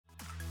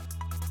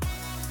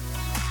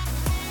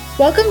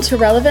Welcome to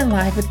Relevant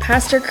Live with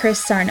Pastor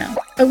Chris Sarno,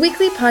 a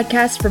weekly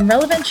podcast from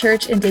Relevant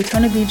Church in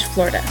Daytona Beach,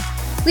 Florida.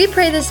 We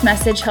pray this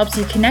message helps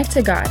you connect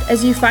to God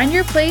as you find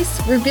your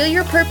place, reveal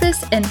your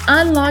purpose, and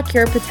unlock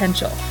your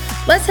potential.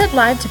 Let's head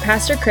live to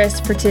Pastor Chris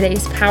for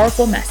today's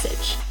powerful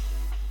message.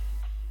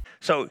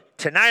 So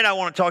tonight I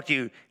want to talk to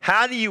you,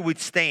 how do you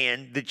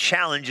withstand the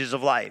challenges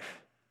of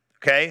life?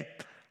 Okay?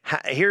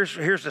 Here's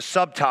the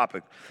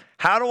subtopic.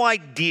 How do I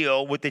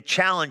deal with the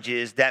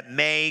challenges that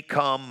may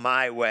come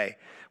my way?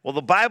 Well,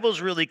 the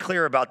Bible's really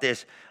clear about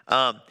this.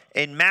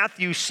 In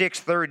Matthew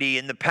 6:30,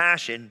 in the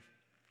Passion,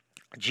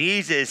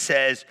 Jesus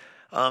says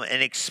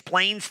and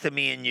explains to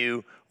me and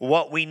you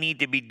what we need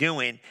to be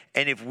doing.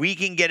 And if we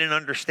can get an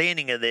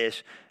understanding of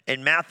this,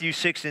 in Matthew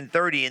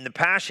 6:30, in the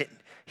Passion,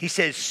 he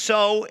says,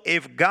 so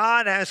if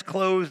God has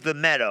clothed the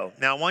meadow,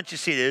 now I want you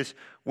to see this,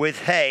 with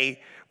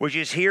hay, which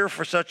is here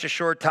for such a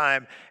short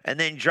time, and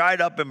then dried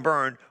up and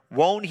burned,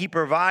 won't he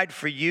provide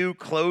for you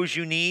clothes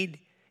you need,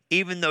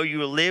 even though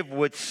you live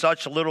with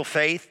such little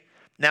faith?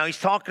 Now, he's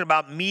talking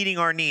about meeting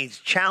our needs.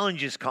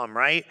 Challenges come,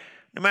 right?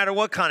 No matter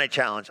what kind of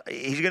challenge.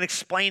 He's going to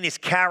explain his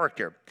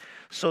character.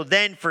 So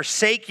then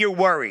forsake your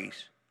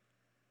worries.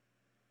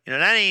 You know,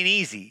 that ain't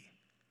easy.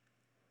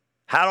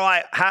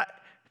 How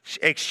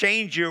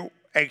exchange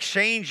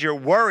your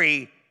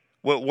worry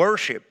with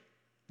worship?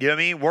 You know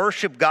what I mean?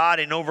 Worship God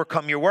and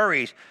overcome your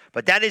worries.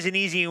 But that isn't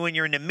easy when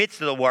you're in the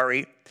midst of the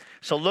worry.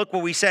 So look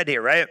what we said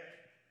here, right?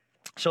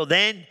 So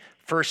then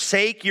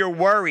forsake your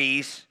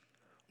worries.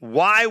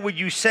 Why would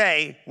you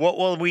say, what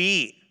will we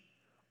eat?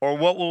 Or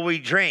what will we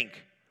drink?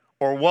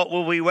 Or what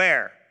will we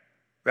wear?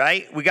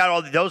 Right? We got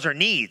all those are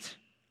needs.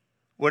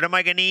 What am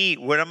I going to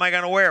eat? What am I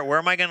going to wear? Where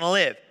am I going to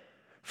live?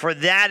 For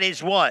that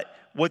is what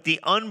the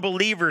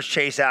unbelievers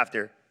chase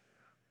after.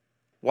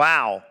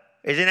 Wow.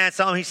 Isn't that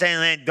something he's saying?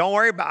 Man, don't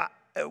worry about.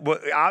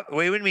 What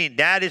do you mean?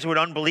 That is what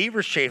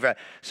unbelievers chase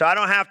after. So I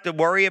don't have to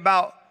worry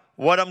about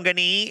what I'm going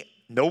to eat?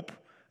 Nope.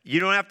 You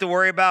don't have to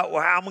worry about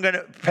how I'm going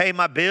to pay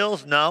my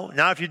bills? No.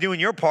 Not if you're doing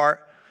your part.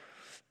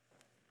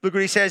 Look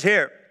what he says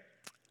here.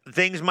 The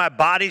things my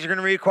body's going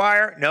to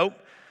require? Nope.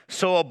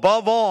 So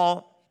above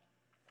all,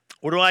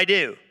 what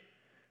do?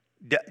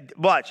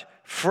 Watch.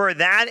 For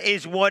that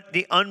is what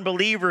the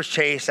unbelievers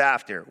chase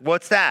after.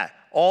 What's that?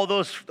 All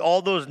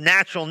those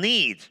natural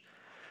needs.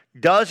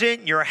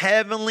 Doesn't your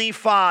heavenly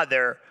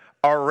Father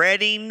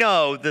already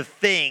know the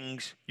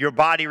things your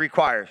body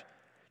requires?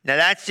 Now,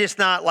 that's just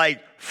not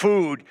like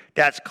food.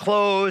 That's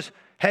clothes.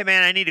 Hey,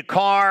 man, I need a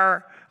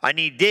car. I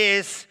need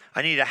this.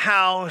 I need a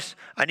house.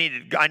 I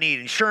need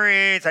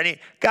insurance.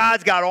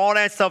 God's got all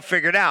that stuff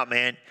figured out,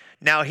 man.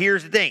 Now,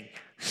 here's the thing.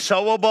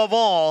 So above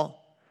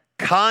all,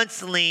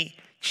 constantly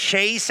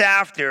chase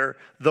after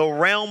the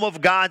realm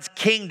of God's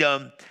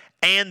kingdom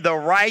and the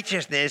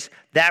righteousness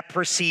that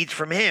proceeds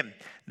from him.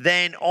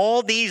 Then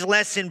all these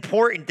less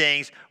important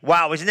things,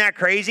 wow, isn't that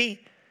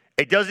crazy?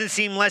 It doesn't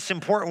seem less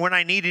important when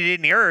I needed it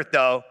in the earth,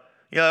 though.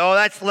 You know, oh,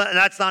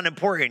 that's not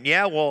important.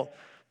 Yeah, well,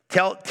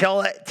 tell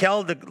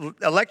the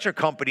electric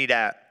company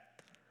that.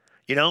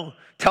 You know,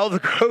 tell the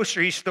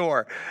grocery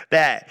store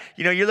that.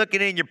 You know, you're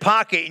looking in your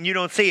pocket and you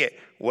don't see it.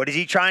 What is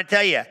he trying to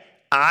tell you?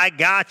 I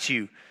got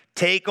you.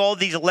 Take all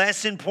these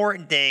less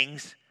important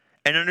things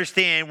and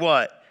understand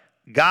what?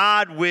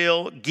 God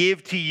will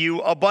give to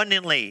you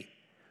abundantly.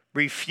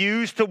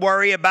 Refuse to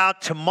worry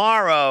about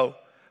tomorrow,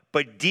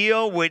 but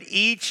deal with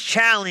each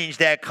challenge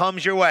that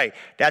comes your way.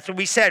 That's what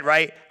we said,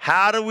 right?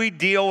 How do we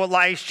deal with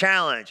life's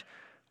challenge?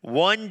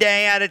 One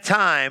day at a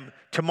time,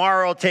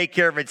 tomorrow will take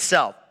care of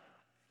itself.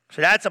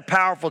 So that's a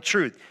powerful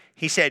truth.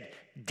 He said,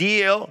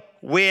 deal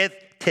with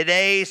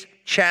today's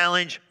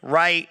challenge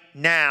right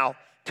now.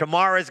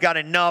 Tomorrow's got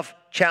enough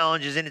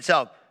challenges in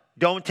itself.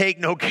 Don't take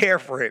no care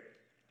for it,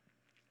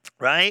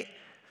 right?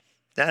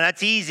 Now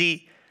that's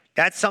easy.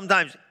 That's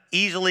sometimes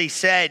easily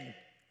said,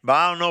 but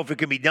I don't know if it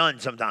can be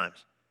done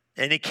sometimes.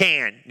 And it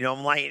can. You know,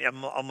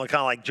 I'm kind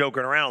of like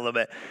joking around a little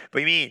bit.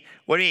 But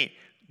what do you mean?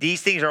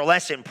 These things are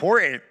less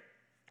important.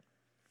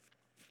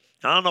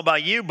 I don't know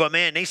about you, but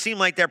man, they seem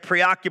like they're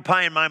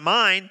preoccupying my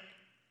mind.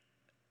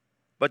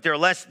 But they're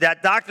less.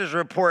 That doctor's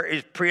report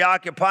is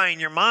preoccupying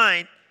your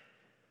mind.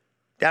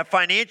 That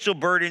financial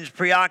burden is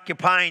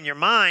preoccupying your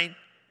mind.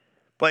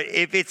 But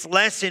if it's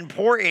less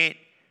important,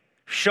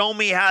 show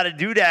me how to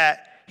do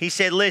that. He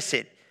said,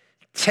 listen,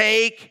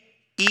 take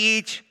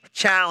each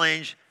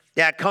challenge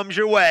that comes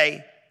your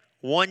way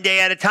one day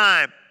at a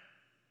time.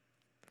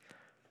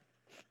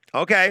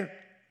 Okay.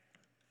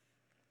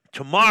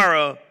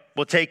 Tomorrow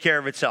will take care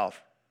of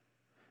itself.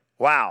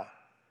 Wow.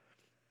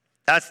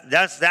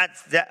 That's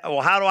that.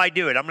 Well, how do I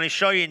do it? I'm going to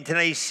show you in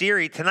tonight's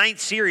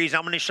series,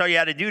 I'm going to show you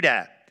how to do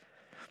that.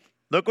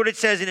 Look what it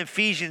says in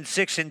Ephesians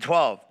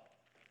 6:12.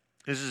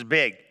 This is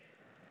big.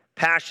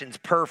 Passion's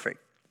perfect.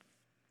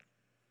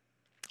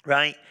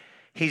 Right?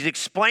 He's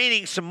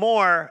explaining some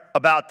more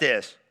about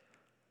this.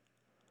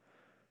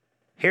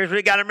 Here's what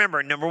you got to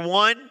remember. Number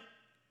one,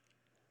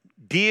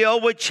 deal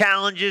with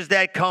challenges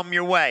that come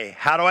your way.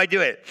 How do I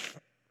do it?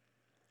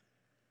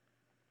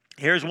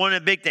 Here's one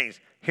of the big things.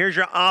 Here's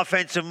your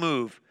offensive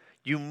move.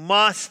 You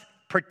must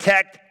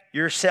protect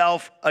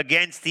yourself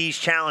against these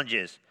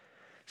challenges.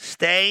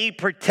 Stay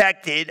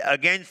protected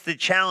against the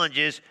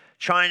challenges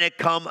trying to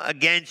come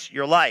against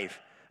your life.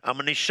 I'm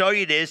going to show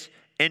you this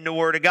in the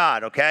Word of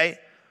God, okay?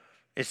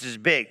 This is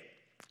big.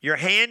 Your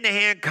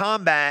hand-to-hand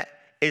combat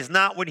is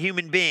not with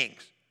human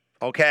beings,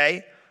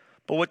 okay?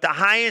 But with the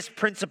highest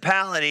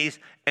principalities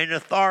and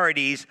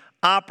authorities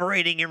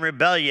operating in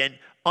rebellion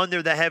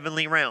under the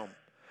heavenly realm.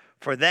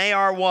 For they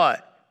are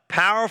what?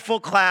 Powerful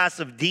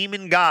class of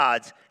demon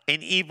gods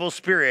and evil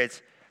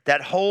spirits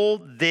that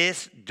hold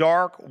this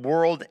dark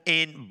world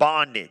in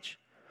bondage.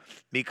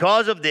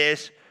 Because of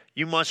this,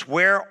 you must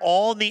wear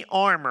all the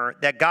armor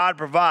that God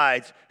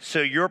provides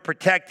so you're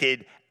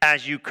protected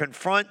as you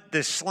confront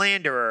the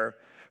slanderer,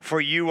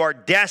 for you are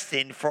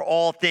destined for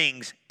all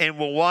things and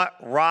will what?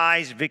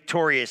 Rise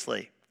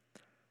victoriously.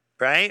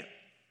 Right?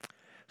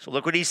 So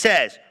look what he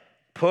says.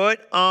 Put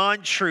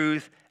on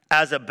truth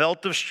as a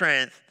belt of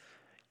strength,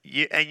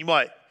 and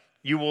what?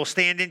 You will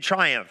stand in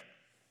triumph.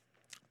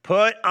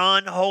 Put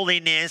on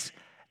holiness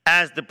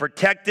as the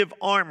protective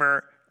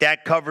armor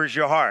that covers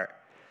your heart.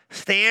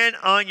 Stand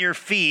on your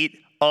feet,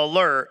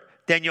 alert,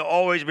 then you'll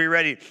always be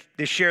ready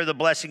to share the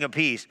blessing of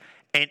peace.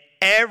 In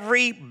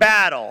every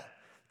battle,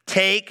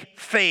 take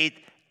faith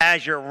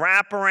as your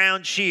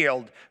wraparound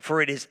shield,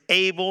 for it is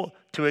able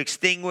to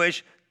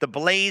extinguish the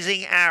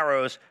blazing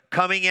arrows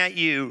coming at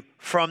you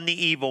from the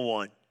evil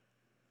one.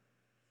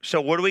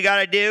 So what do we got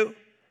to do?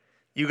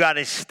 You got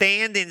to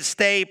stand and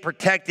stay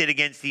protected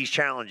against these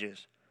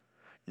challenges.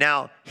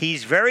 Now,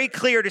 he's very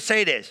clear to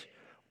say this.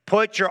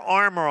 Put your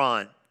armor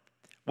on.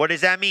 What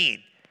does that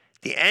mean?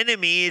 The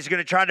enemy is going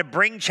to try to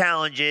bring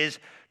challenges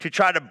to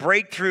try to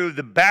break through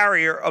the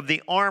barrier of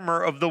the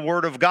armor of the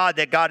Word of God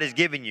that God has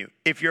given you.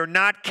 If you're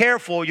not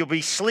careful, you'll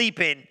be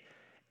sleeping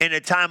in a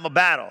time of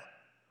battle.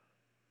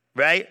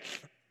 Right?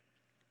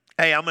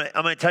 Hey, I'm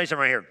gonna tell you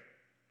something right here.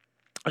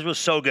 This was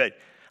so good.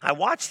 I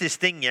watched this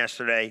thing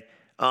yesterday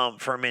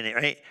for a minute,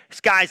 right? This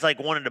guy's like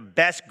one of the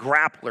best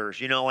grapplers,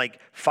 you know, like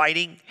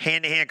fighting,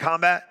 hand-to-hand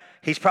combat.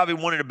 He's probably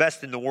one of the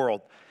best in the world.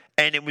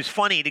 And it was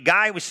funny. The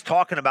guy was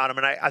talking about him,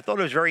 and I thought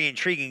it was very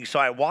intriguing, so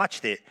I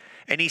watched it.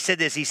 And he said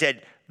this. He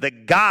said, the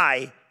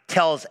guy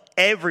tells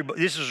everybody,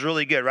 this is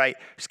really good, right?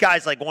 This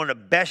guy's like one of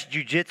the best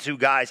jiu-jitsu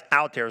guys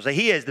out there. So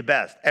he is the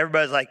best.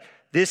 Everybody's like,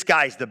 this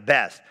guy's the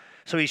best.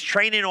 So he's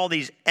training all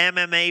these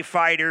MMA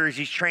fighters.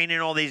 He's training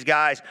all these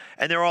guys,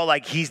 and they're all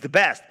like, he's the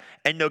best.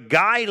 And the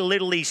guy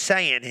literally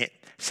said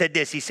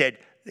this. He said,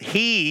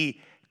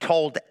 he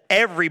told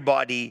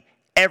everybody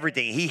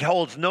everything. He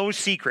holds no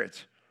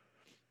secrets.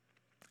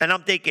 And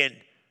I'm thinking,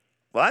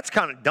 well, that's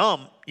kind of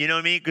dumb. You know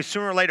what I mean? Because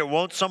sooner or later,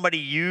 won't somebody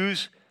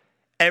use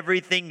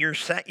everything you're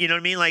saying? You know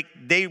what I mean? Like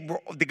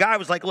the guy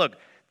was like, look,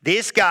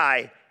 this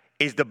guy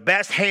is the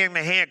best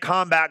hand-to-hand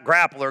combat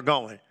grappler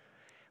going.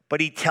 But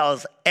he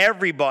tells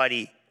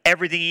everybody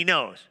everything he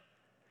knows.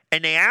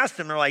 And they asked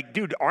him, they're like,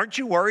 dude, aren't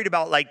you worried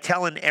about like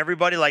telling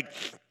everybody like,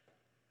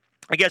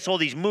 I guess all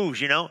these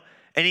moves, you know?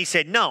 And he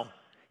said, no.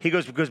 He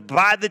goes, because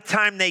by the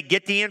time they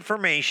get the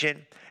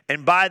information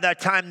and by the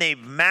time they've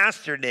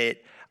mastered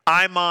it,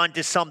 I'm on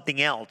to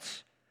something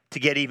else to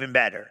get even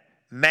better.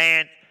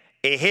 Man,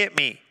 it hit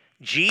me.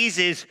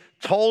 Jesus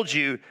told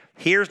you,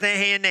 here's the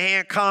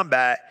hand-to-hand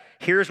combat.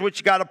 Here's what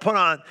you got to put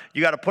on.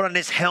 You got to put on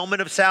this helmet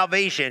of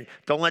salvation.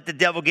 Don't let the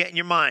devil get in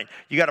your mind.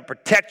 You got to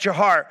protect your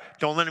heart.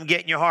 Don't let him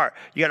get in your heart.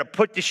 You got to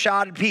put the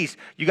shot of peace.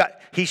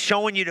 He's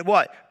showing you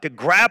the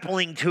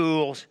grappling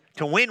tools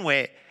to win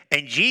with.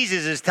 And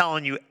Jesus is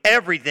telling you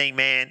everything,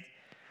 man.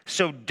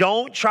 So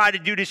don't try to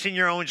do this in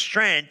your own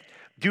strength.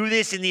 Do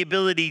this in the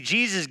ability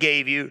Jesus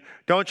gave you.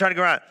 Don't try to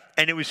go around.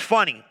 And it was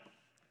funny.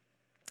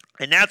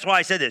 And that's why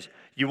I said this.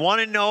 You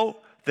want to know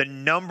the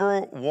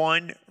number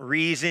one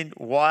reason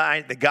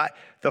why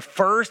the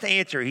first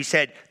answer, he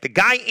said, the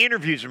guy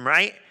interviews him,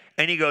 right?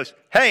 And he goes,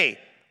 hey,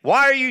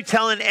 why are you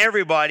telling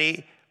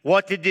everybody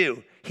what to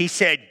do? He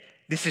said,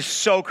 this is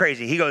so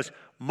crazy. He goes,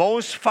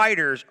 most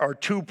fighters are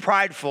too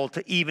prideful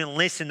to even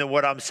listen to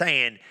what I'm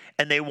saying,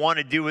 and they want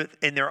to do it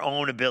in their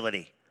own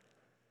ability.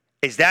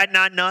 Is that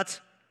not nuts?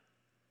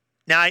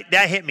 Now,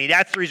 that hit me.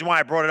 That's the reason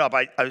why I brought it up.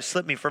 It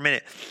slipped me for a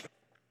minute.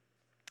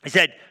 He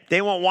said,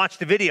 they won't watch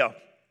the video.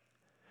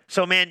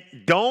 So, man,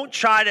 don't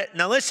try to,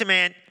 now listen,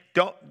 man,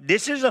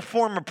 this is a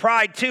form of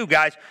pride too,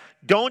 guys.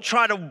 Don't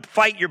try to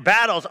fight your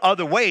battles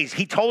other ways.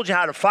 He told you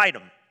how to fight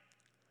them.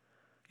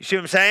 You see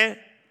what I'm saying?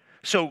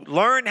 So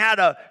learn how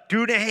to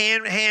do the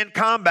hand-to-hand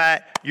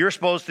combat you're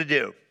supposed to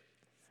do.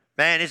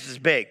 Man, this is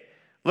big.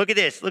 Look at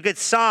this. Look at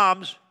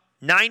Psalms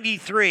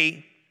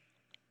 93,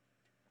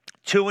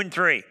 2 and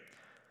 3.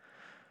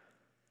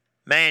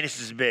 Man, this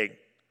is big.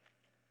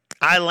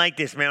 I like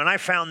this, man. When I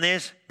found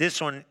this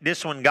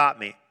one got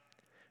me.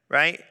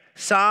 Right?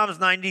 Psalm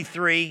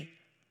 93,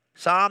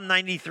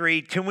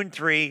 2 and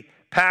 3,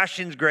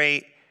 Passion's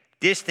great.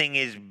 This thing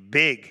is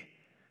big.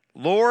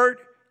 Lord,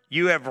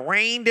 you have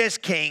reigned as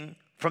king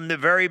from the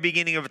very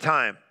beginning of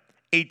time.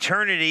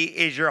 Eternity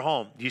is your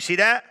home. Do you see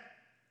that?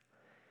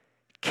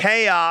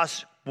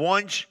 Chaos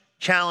once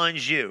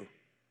challenged you.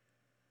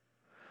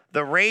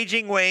 The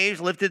raging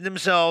waves lifted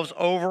themselves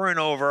over and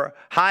over,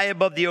 high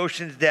above the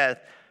ocean's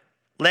depth,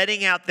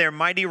 letting out their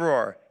mighty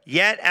roar.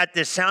 Yet at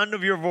the sound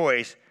of your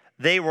voice,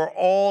 they were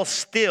all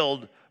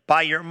stilled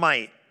by your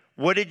might.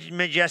 What a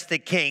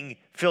majestic king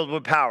filled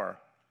with power.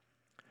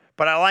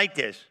 But I like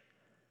this.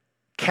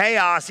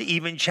 Chaos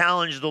even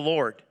challenged the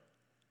Lord.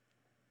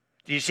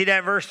 Do you see that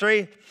in verse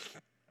 3?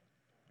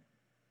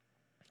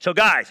 So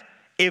guys,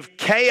 if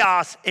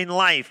chaos in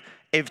life,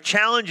 if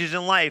challenges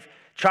in life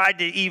tried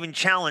to even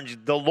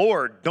challenge the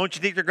Lord, don't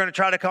you think they're going to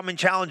try to come and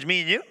challenge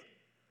me and you?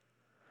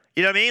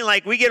 You know what I mean?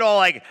 Like we get all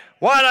like,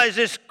 what is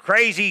this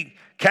crazy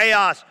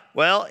chaos?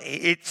 Well,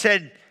 it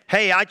said,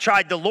 hey, I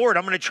tried the Lord.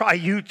 I'm going to try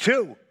you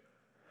too.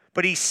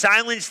 But he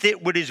silenced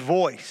it with his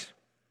voice.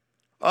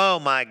 Oh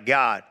my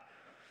God.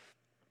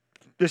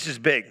 This is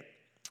big.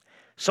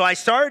 So I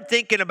started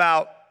thinking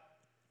about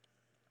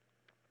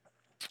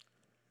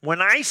when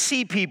I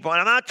see people,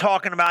 and I'm not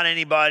talking about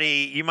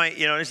anybody, you might,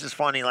 this is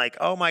funny, like,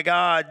 oh my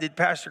God, did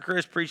Pastor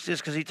Chris preach this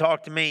because he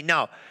talked to me?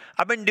 No,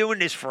 I've been doing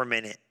this for a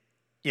minute,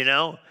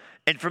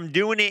 and from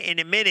doing it in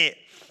a minute,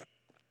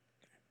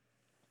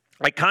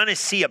 I kind of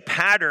see a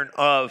pattern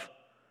of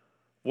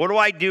what do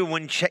I do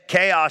when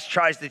chaos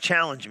tries to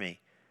challenge me?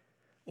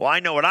 Well, I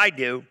know what I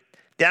do.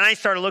 Then I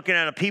started looking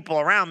at the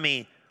people around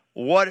me.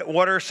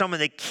 What are some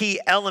of the key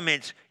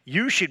elements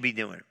you should be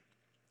doing?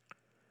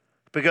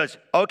 Because,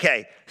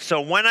 okay,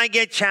 so when I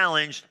get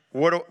challenged,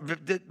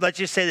 let's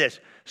just say this.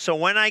 So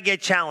when I get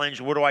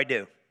challenged, what do I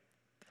do?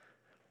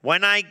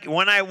 When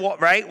I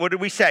walk, right? What did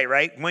we say,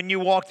 right? When you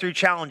walk through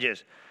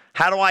challenges,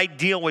 how do I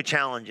deal with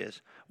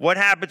challenges? What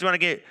happens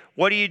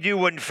what do you do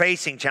when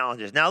facing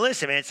challenges? Now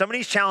listen, man, some of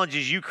these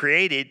challenges you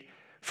created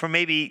from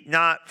maybe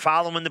not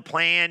following the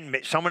plan,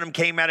 some of them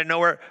came out of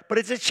nowhere, but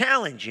it's a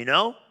challenge,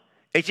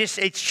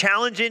 It's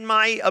challenging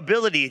my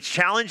ability. It's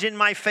challenging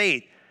my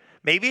faith.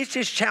 Maybe it's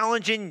just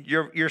challenging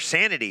your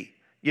sanity.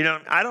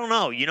 I don't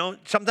know.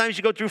 Sometimes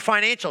you go through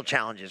financial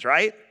challenges,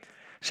 right?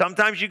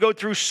 Sometimes you go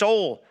through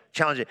soul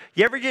challenges.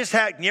 You ever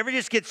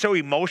just get so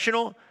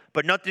emotional,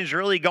 but nothing's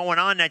really going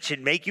on that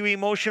should make you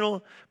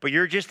emotional, but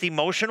you're just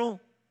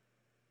emotional?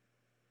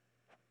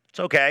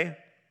 It's okay.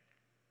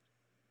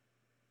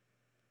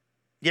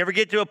 You ever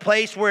get to a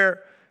place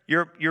where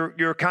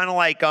you're kind of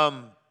like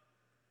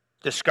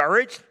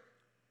discouraged?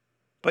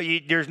 But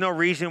there's no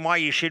reason why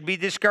you should be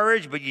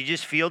discouraged, but you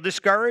just feel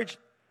discouraged?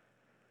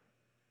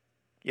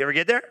 You ever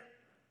get there?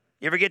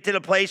 You ever get to the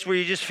place where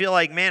you just feel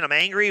like, man, I'm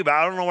angry, but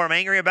I don't know what I'm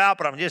angry about,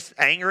 but I'm just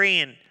angry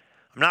and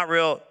I'm not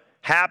real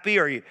happy?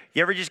 Or you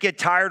ever just get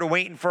tired of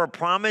waiting for a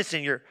promise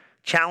and you're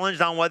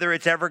challenged on whether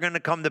it's ever going to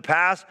come to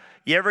pass?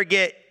 You ever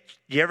get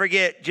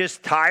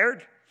just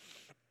tired?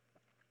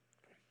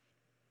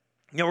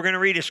 We're going to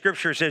read a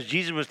scripture that says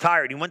Jesus was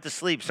tired. He went to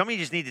sleep. Some of you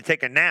just need to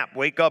take a nap,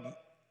 wake up,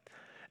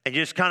 and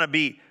just kind of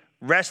be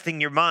resting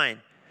your mind.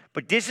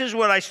 But this is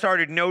what I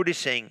started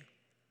noticing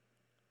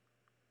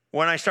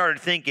when I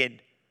started thinking,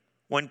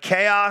 when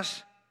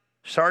chaos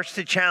starts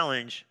to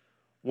challenge,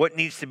 what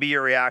needs to be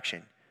your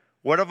reaction?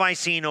 What have I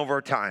seen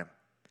over time?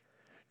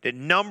 The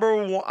number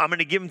one, I'm going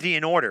to give them to you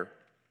in order.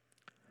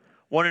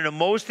 One of the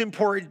most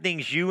important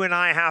things you and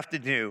I have to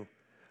do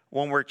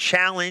when we're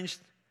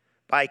challenged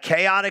by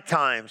chaotic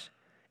times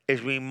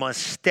is we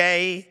must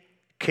stay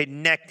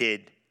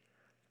connected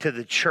to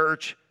the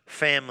church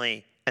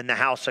family and the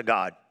house of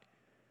God.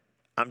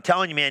 I'm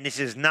telling you, man, this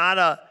is not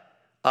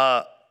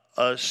a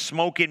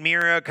smoke and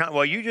mirror.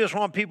 Well, you just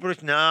want people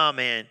to, no,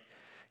 man.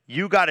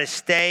 You got to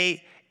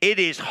stay. It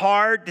is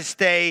hard to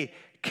stay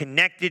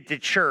connected to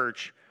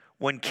church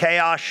when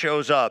chaos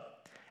shows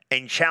up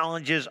and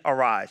challenges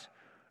arise.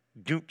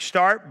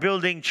 Start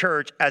building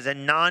church as a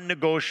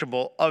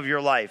non-negotiable of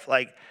your life.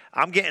 Like,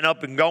 I'm getting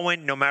up and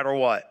going no matter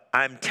what.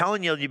 I'm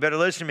telling you, you better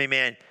listen to me,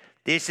 man.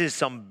 This is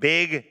some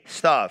big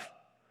stuff.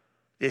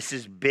 This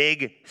is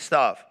big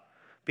stuff.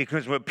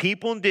 Because what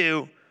people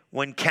do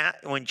when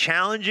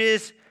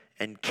challenges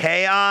and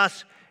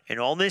chaos and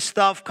all this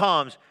stuff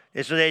comes,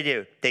 this is what they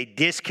do. They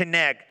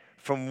disconnect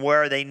from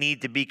where they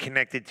need to be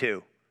connected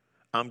to.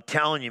 I'm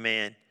telling you,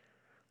 man.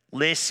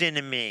 Listen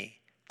to me.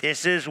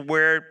 This is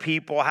where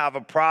people have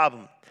a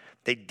problem.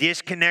 They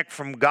disconnect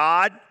from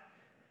God,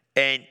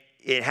 and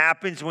it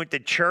happens with the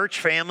church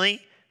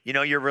family,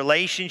 your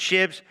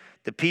relationships,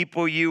 the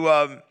people you,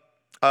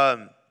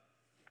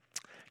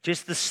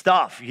 just the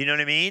stuff, you know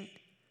what I mean?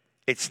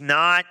 It's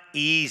not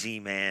easy,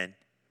 man.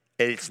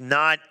 It's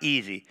not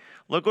easy.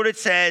 Look what it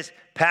says,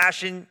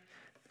 Passion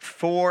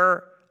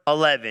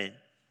 4:11.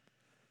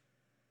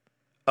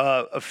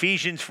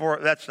 Ephesians 4,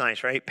 that's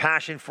nice, right?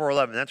 Passion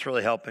 4:11, that's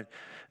really helping.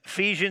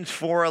 Ephesians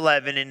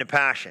 4:11 in the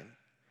Passion.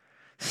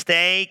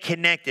 Stay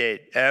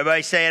connected.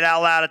 Everybody say it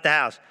out loud at the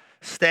house.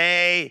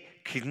 Stay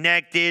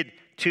connected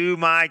to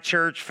my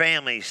church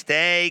family.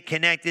 Stay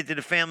connected to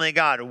the family of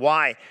God.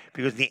 Why?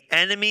 Because the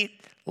enemy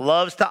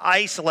loves to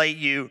isolate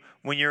you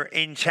when you're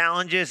in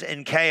challenges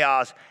and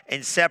chaos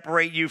and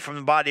separate you from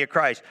the body of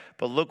Christ.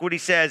 But look what he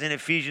says in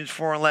Ephesians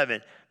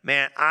 4:11.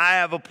 Man, I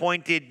have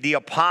appointed the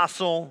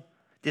apostle,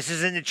 this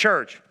is in the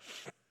church,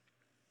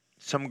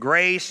 some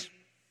grace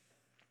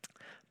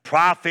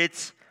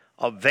prophets,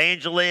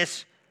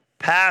 evangelists,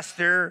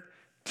 pastor,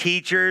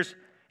 teachers,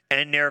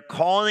 and their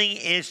calling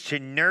is to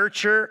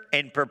nurture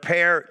and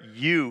prepare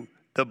you,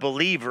 the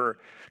believer,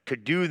 to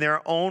do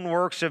their own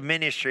works of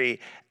ministry.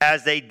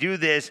 As they do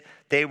this,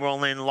 they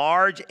will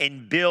enlarge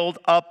and build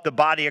up the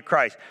body of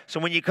Christ. So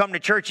when you come to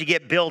church, you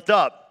get built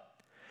up.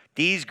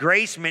 These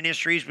grace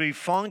ministries, we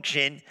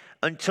function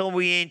until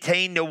we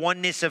attain the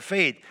oneness of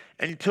faith,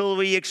 until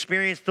we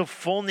experience the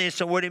fullness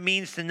of what it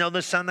means to know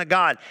the Son of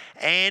God.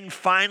 And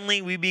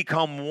finally, we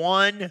become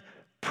one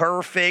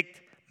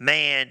perfect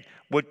man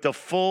with the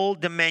full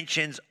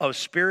dimensions of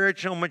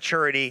spiritual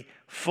maturity,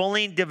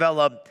 fully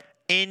developed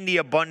in the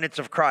abundance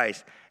of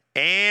Christ.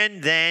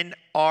 And then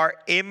our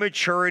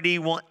immaturity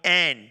will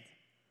end.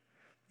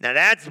 Now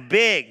that's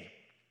big.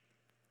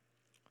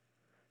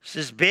 This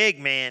is big,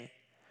 man,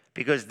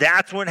 because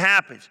that's what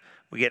happens.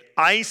 We get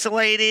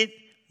isolated,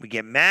 we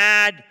get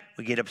mad,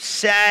 we get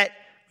upset,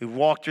 we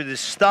walk through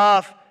this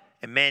stuff,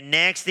 and man,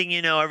 next thing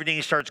you know,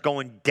 everything starts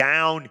going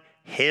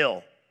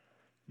downhill.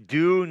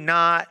 Do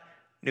not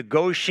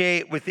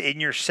negotiate within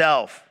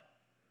yourself.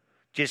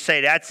 Just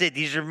say, that's it.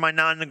 These are my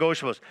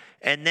non-negotiables.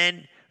 And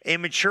then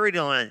immaturity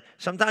will end.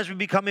 Sometimes we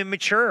become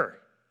immature.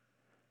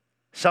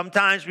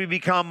 Sometimes we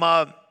become,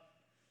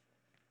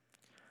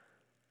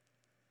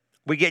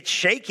 we get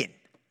shaken.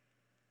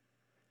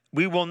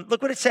 We will,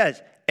 look what it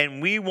says,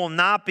 and we will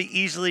not be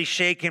easily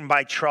shaken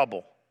by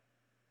trouble.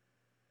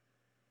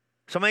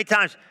 So many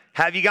times,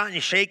 have you gotten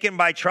shaken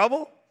by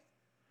trouble?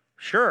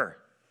 Sure.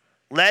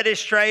 Led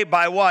astray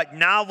by what?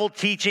 Novel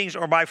teachings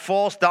or by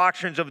false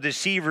doctrines of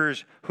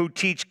deceivers who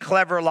teach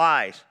clever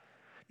lies.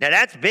 Now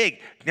that's big.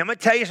 Now, I'm going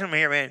to tell you something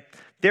here, man.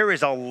 There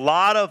is a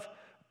lot of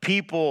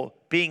people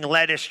being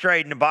led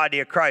astray in the body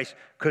of Christ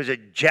because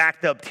of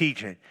jacked up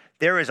teaching.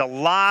 There is a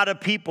lot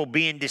of people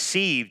being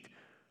deceived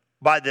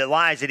by the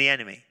lies of the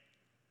enemy.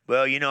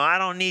 Well, I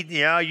don't need,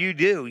 you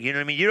do. You know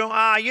what I mean?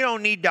 You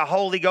don't need the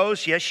Holy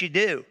Ghost. Yes, you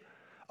do.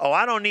 Oh,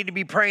 I don't need to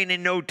be praying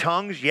in no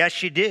tongues.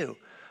 Yes, you do.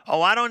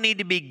 Oh, I don't need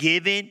to be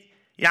giving.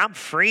 Yeah, I'm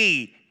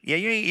free. Yeah,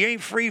 you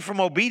ain't free from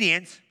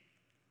obedience.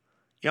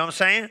 You know what I'm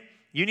saying?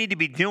 You need to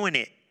be doing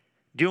it.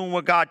 Doing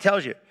what God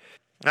tells you.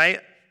 Right?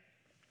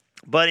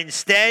 But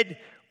instead,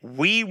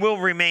 we will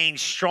remain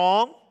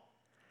strong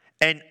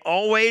and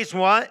always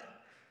what?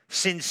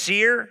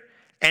 Sincere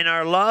in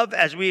our love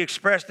as we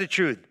express the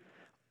truth.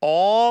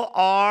 All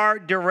our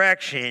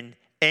direction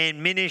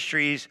and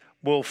ministries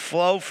will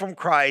flow from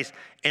Christ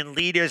and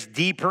lead us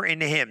deeper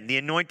into Him, the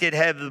anointed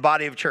head of the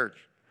body of church.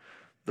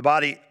 The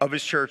body of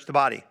His church, the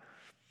body.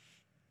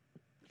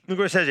 Look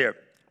what it says here.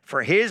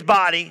 For His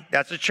body,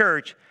 that's the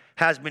church,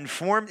 has been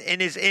formed in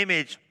His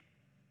image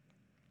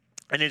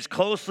and is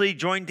closely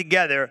joined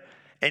together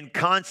and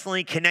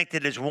constantly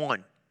connected as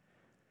one.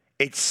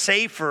 It's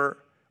safer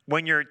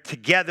when you're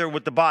together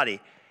with the body.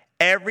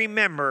 Every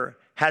member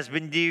has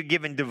been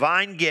given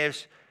divine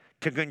gifts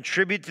to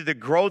contribute to the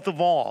growth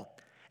of all,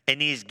 and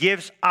these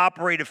gifts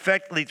operate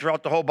effectively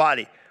throughout the whole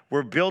body.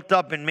 We're built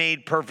up and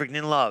made perfect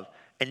in love.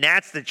 And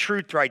that's the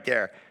truth right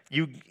there.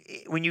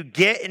 When you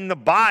get in the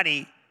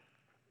body,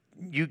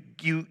 you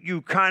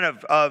kind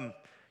of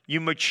you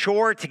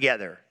mature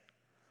together.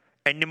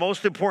 And the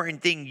most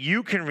important thing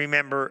you can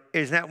remember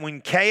is that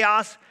when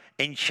chaos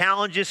and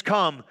challenges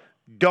come,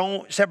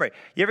 don't separate.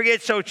 You ever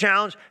get so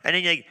challenged and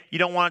then you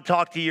don't want to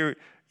talk to your,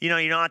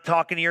 you're not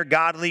talking to your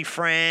godly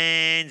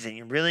friends, and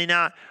you're really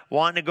not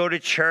wanting to go to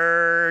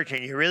church,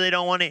 and you really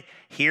don't want to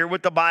hear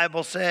what the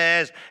Bible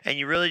says, and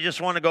you really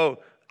just want to go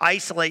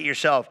isolate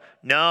yourself.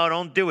 No,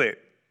 don't do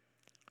it.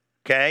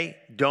 Okay?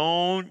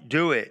 Don't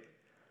do it.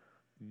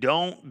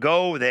 Don't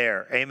go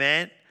there.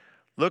 Amen?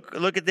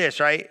 Look at this,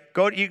 right?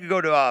 You can go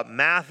to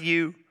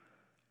Matthew.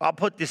 I'll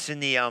put this in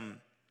the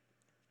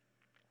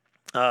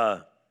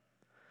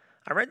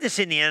I read this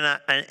in the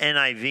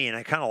NIV, and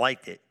I kind of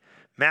liked it.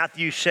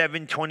 Matthew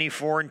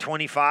 7:24 and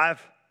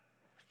 25.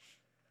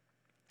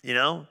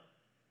 I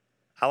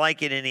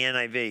like it in the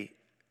NIV.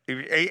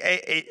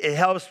 It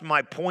helps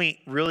my point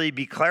really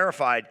be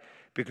clarified,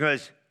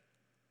 because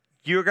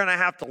you're going to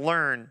have to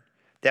learn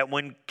that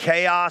when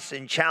chaos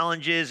and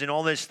challenges and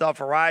all this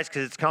stuff arise,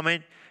 because it's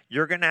coming,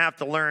 you're going to have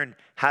to learn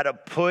how to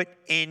put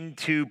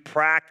into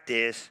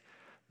practice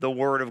the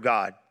Word of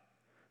God.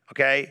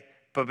 Okay?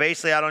 But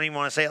basically, I don't even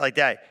want to say it like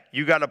that.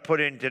 You got to put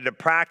into the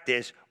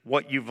practice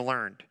what you've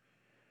learned.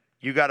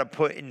 You got to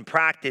put in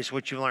practice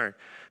what you learned.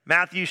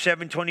 Matthew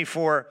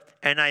 7:24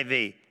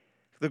 NIV.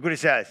 Look what it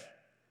says.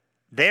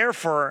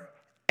 Therefore,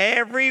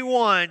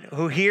 everyone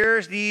who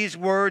hears these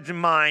words of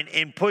mine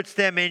and puts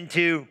them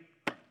into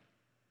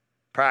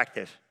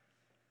practice.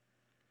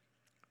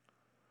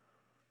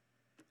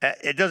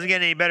 It doesn't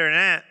get any better than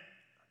that.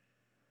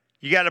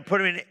 You got to put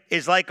them in.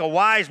 Is like a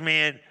wise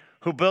man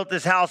who built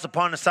his house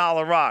upon a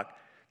solid rock.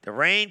 The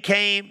rain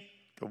came,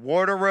 the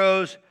water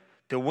rose,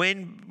 the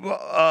wind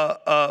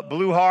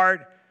blew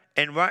hard,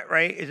 and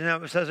right? Isn't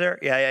that what it says there?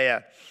 Yeah.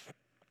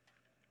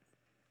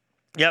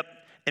 Yep.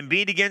 And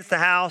beat against the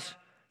house,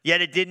 yet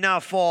it did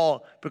not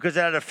fall because it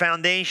had a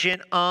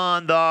foundation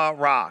on the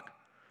rock.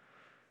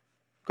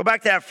 Go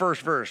back to that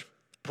first verse,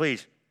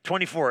 please.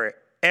 24.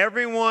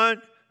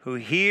 Everyone who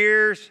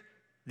hears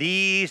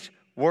these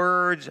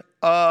words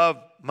of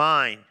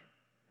mine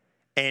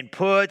and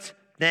puts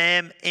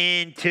them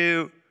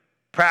into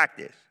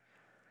practice.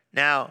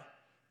 Now,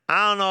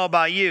 I don't know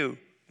about you,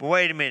 but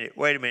wait a minute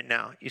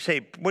now. You say,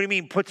 what do you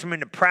mean puts them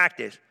into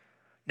practice?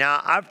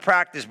 Now, I've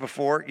practiced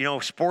before. You know,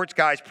 sports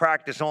guys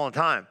practice all the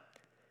time.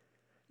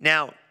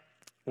 Now,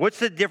 what's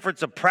the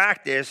difference of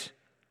practice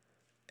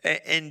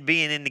and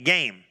being in the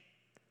game?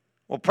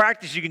 Well,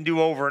 practice you can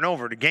do over and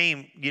over. The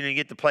game, you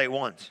get to play it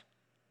once.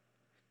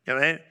 You know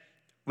what I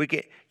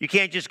mean? You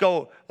can't just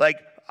go like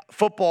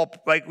football.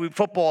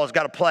 Football has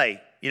got to play.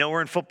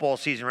 We're in football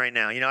season right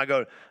now. I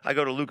go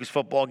to Lucas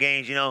football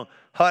games.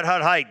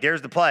 Hike.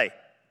 There's the play.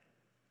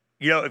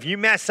 If you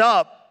mess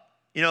up,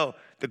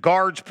 the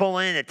guards pull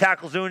in, the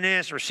tackle's doing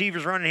this,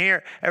 receivers running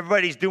here,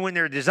 everybody's doing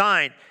their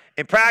design.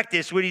 In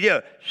practice, what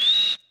do?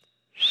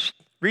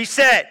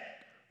 Reset.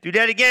 Do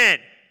that again.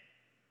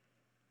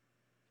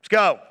 Let's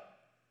go.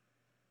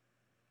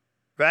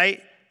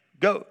 Right?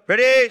 Go.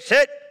 Ready,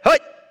 set,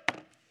 hut.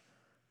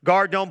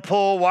 Guard don't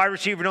pull. Wide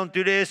receiver don't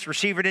do this.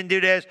 Receiver didn't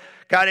do this.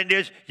 Guy didn't do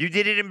this. You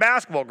did it in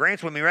basketball.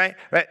 Grant's with me, right?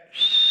 Right.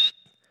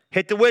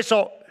 Hit the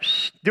whistle.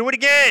 Do it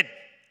again.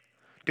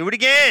 Do it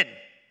again.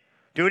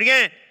 Do it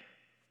again.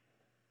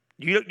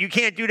 You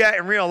can't do that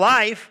in real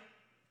life,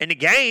 in the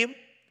game.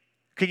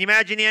 Can you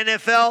imagine the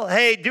NFL?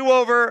 Hey, do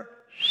over.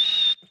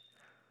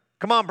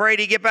 Come on,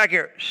 Brady, get back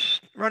here.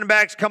 Running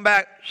backs, come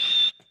back.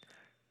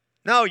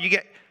 No,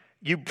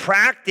 you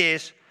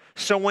practice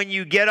so when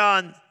you get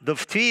on the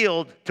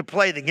field to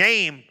play the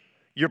game,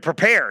 you're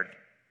prepared.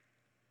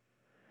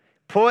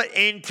 Put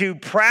into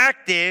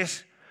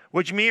practice,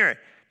 which means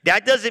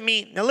that doesn't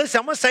mean, now listen,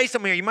 I'm going to say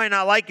something here. You might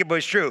not like it, but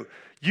it's true.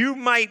 You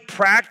might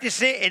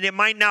practice it and it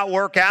might not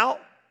work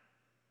out.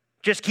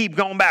 Just keep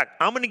going back.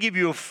 I'm going to give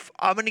you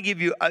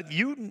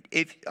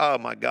oh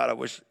my God, I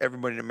wish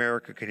everybody in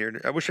America could hear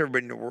it. I wish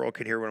everybody in the world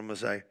could hear what I'm going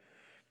to say.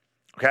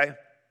 Okay?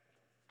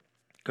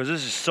 Because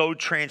this is so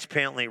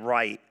transparently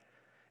right,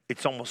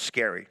 it's almost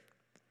scary.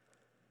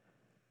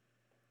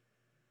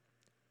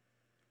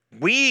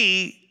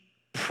 We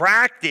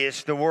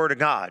practice the Word of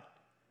God.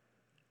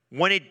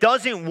 When it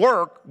doesn't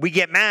work, we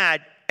get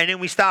mad and then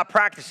we stop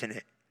practicing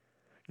it.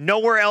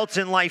 Nowhere else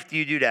in life do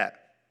you do that.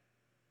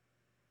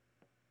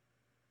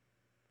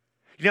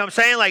 You know what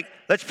I'm saying? Like,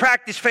 let's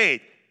practice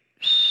faith.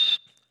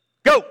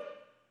 Go.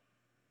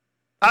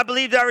 I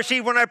believed I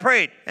received when I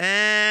prayed.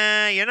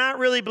 You're not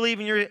really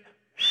believing your...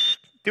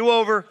 Do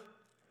over.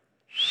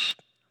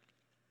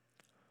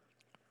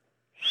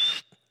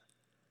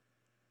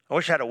 I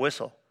wish I had a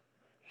whistle.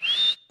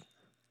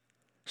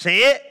 See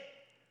it?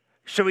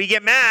 So we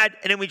get mad,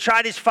 and then we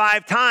try this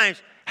 5 times.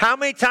 How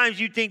many times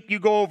do you think you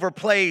go over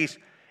plays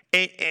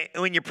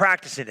when you're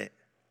practicing it?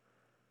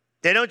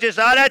 They don't just,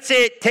 that's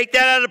it. Take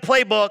that out of the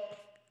playbook.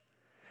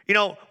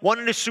 One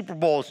of the Super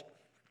Bowls,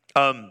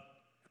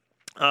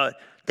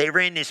 they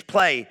ran this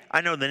play.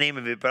 I know the name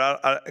of it, but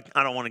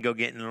I don't want to go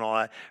get into all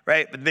that,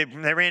 right? But they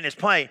ran this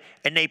play,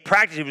 and they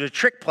practiced it. It was a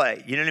trick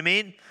play, you know what I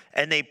mean?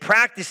 And they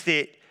practiced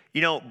it,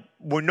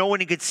 where no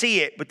one could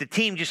see it, but the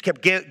team just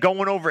kept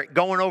going over it,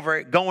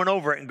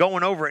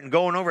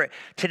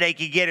 till they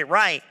could get it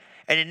right.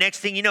 And the next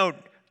thing you know,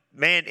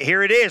 man,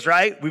 here it is,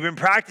 right? We've been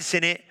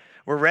practicing it.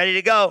 We're ready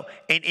to go.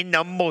 And in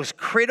the most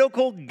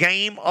critical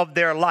game of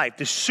their life,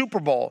 the Super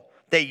Bowl,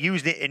 they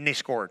used it and they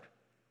scored.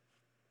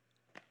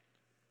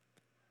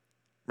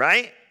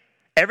 Right?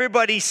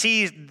 Everybody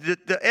sees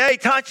the hey,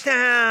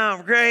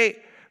 touchdown, great.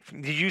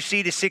 Did you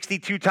see the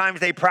 62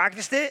 times they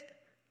practiced it?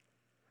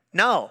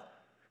 No.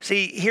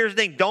 See, here's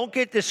the thing. Don't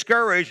get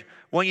discouraged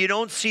when you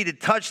don't see the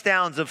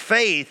touchdowns of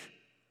faith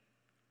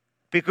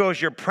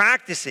because you're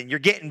practicing. You're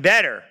getting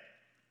better.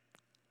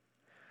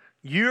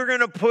 You're going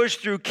to push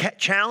through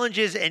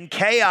challenges and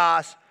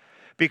chaos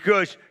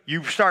because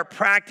you start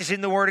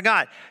practicing the Word of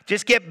God.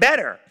 Just get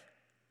better.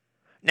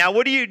 Now,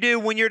 what do you do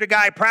when you're the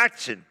guy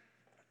practicing?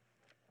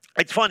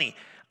 It's funny.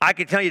 I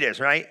can tell you this,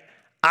 right?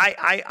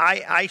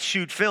 I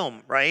shoot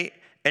film, right?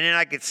 And then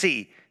I could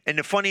see. And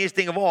the funniest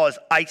thing of all is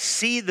I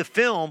see the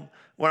film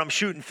when I'm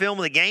shooting film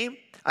of the game.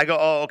 I go,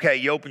 oh, okay,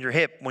 you open your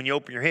hip. When you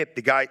open your hip,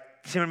 the guy,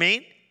 see what I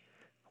mean?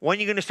 When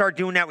are you going to start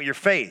doing that with your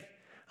faith?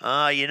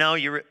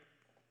 You're...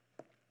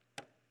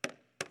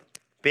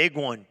 Big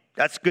one.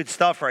 That's good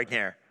stuff right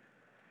there.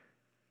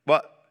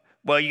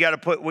 Well, you got to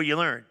put what you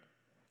learn.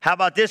 How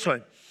about this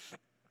one?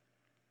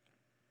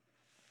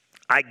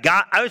 I've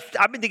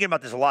been thinking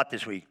about this a lot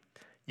this week.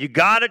 You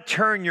got to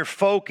turn your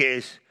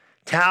focus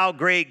to how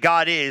great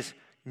God is,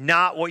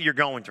 not what you're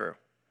going through.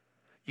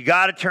 You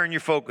got to turn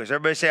your focus.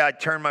 Everybody say, I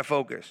turn my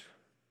focus.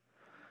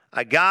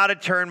 I got to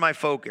turn my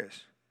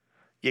focus.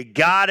 You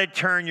got to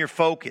turn your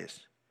focus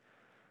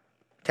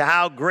to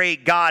how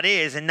great God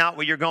is and not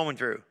what you're going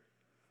through.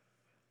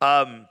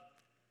 I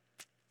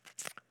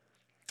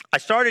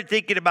started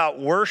thinking about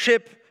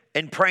worship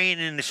and praying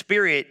in the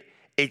Spirit.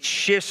 It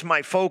shifts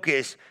my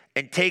focus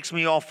and takes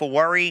me off of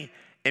worry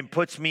and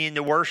puts me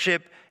into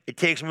worship. It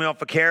takes me off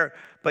of care.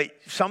 But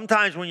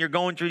sometimes when you're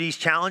going through these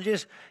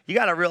challenges, you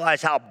got to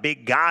realize how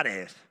big God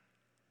is.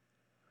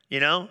 You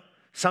know?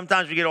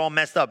 Sometimes we get all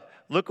messed up.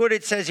 Look what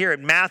it says here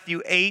in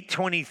Matthew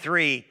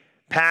 8:23,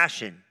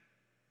 Passion.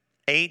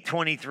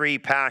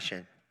 8:23,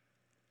 Passion.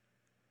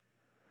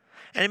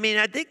 And I mean,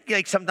 I think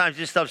like sometimes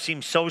this stuff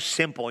seems so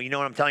simple. You know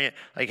what I'm telling you?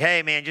 Like,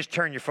 hey, man, just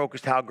turn your focus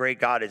to how great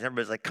God is.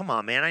 Everybody's like, come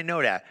on, man, I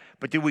know that.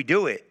 But do we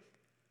do it?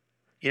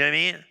 You know what I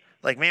mean?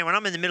 Like, man, when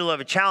I'm in the middle of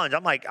a challenge,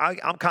 I'm like,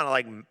 I'm kind of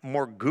like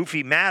more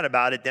goofy mad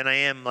about it than I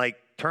am like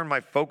turn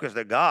my focus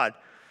to God.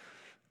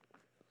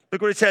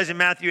 Look what it says in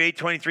Matthew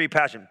 8:23,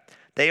 Passion.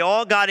 They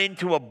all got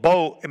into a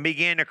boat and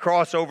began to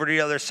cross over to the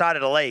other side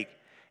of the lake.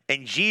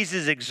 And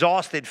Jesus,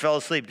 exhausted, fell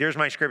asleep. Here's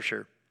my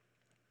scripture.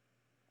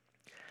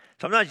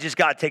 Sometimes you just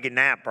got to take a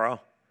nap, bro.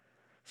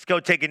 Let's go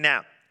take a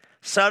nap.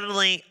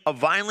 Suddenly, a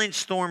violent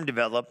storm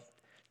developed.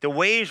 The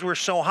waves were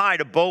so high,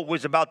 the boat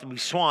was about to be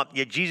swamped,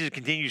 yet Jesus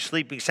continued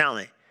sleeping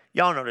soundly.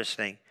 Y'all know this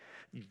thing.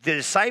 The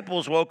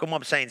disciples woke him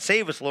up saying,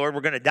 save us, Lord,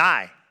 we're going to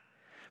die.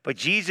 But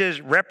Jesus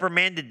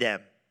reprimanded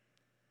them.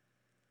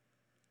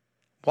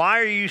 Why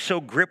are you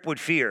so gripped with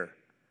fear?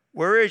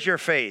 Where is your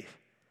faith?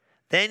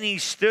 Then he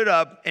stood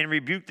up and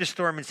rebuked the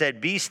storm and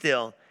said, be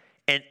still.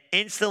 And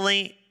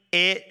instantly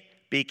it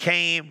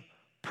became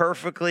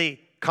perfectly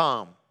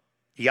calm.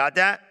 You got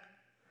that?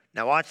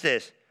 Now watch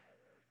this.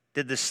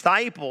 The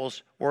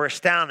disciples were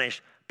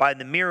astonished by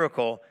the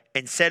miracle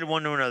and said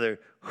one to another,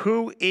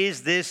 who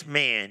is this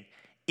man?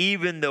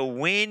 Even the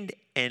wind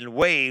and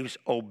waves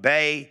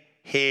obey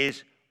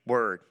his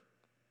word.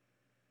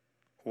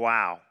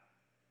 Wow.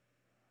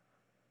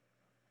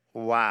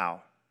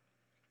 Wow.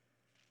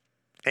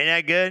 Ain't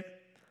that good?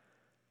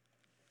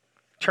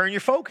 Turn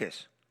your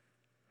focus.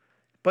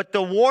 But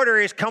the water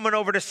is coming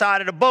over the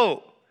side of the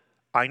boat.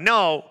 I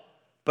know,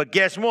 but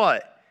guess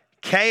what?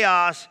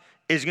 Chaos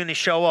is going to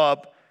show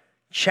up.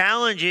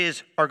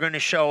 Challenges are going to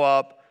show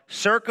up.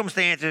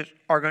 Circumstances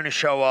are going to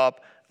show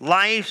up.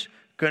 Life's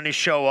going to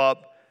show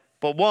up.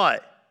 But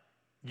what?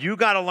 You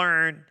got to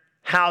learn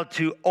how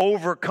to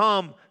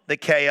overcome the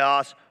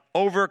chaos,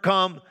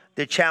 overcome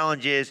the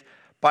challenges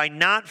by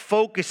not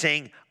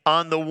focusing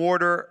on the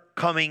water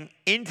coming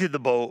into the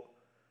boat.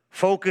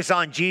 Focus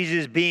on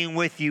Jesus being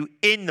with you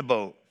in the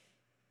boat.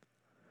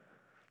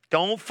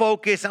 Don't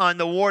focus on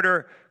the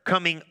water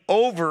coming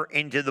over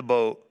into the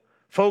boat.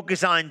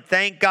 Focus on,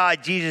 thank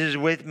God Jesus is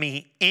with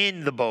me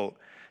in the boat.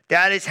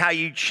 That is how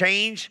you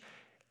change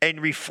and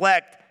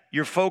reflect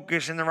your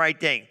focus in the right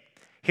thing.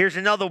 Here's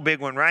another big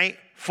one, right?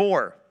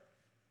 4.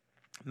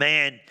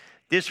 Man,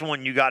 this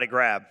one you got to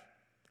grab,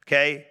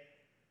 okay?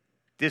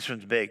 This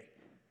one's big.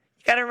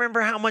 You got to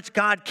remember how much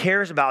God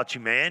cares about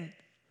you, man.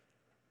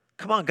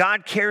 Come on,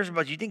 God cares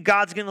about you. You think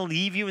God's going to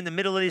leave you in the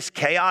middle of this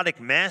chaotic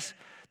mess,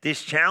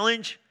 this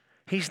challenge?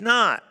 He's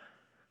not.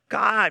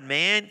 God,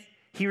 man,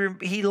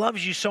 he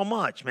loves you so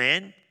much,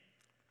 man.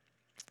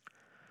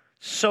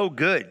 So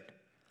good.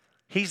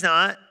 He's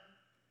not.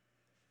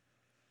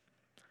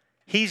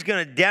 He's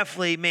going to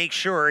definitely make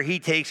sure he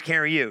takes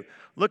care of you.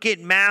 Look at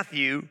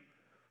Matthew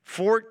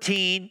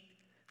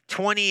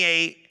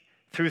 14:28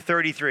 through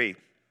 33.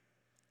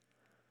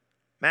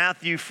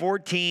 Matthew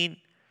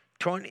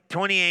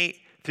 14:28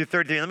 through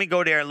 33. Let me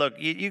go there and look.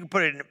 You can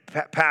put it in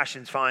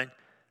Passion's fine.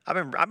 I've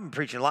been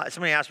preaching a lot.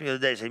 Somebody asked me the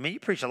other day, say, man, you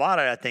preach a lot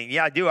of that thing.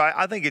 Yeah, I do.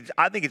 I think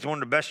it's one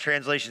of the best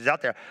translations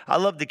out there. I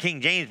love the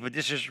King James, but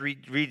this just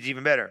reads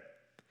even better.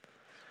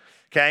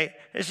 Okay?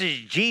 This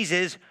is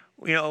Jesus,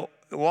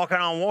 walking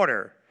on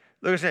water.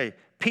 Look at this.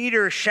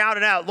 Peter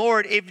shouted out,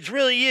 Lord, if it's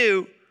really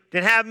you,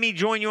 then have me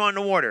join you on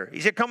the water.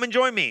 He said, come and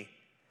join me.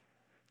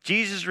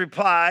 Jesus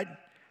replied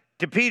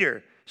to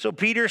Peter. So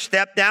Peter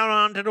stepped down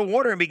onto the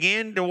water and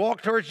began to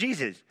walk towards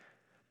Jesus.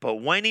 But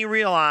when he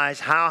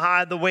realized how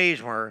high the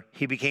waves were,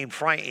 he became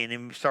frightened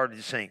and started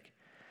to sink.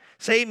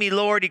 Save me,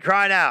 Lord, he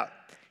cried out.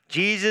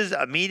 Jesus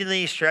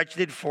immediately stretched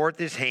forth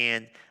his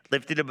hand,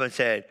 lifted him and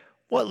said,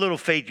 what little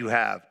faith you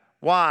have.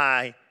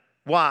 Why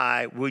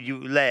would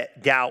you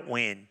let doubt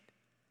win?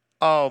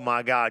 Oh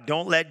my God,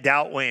 don't let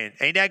doubt win.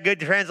 Ain't that good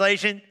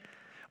translation?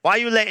 Why are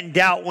you letting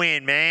doubt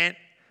win, man?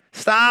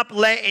 Stop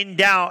letting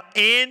doubt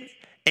in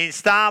and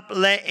stop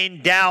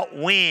letting doubt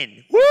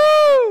win.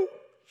 Woo!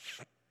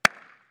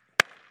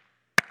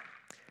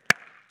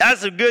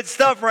 That's some good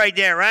stuff right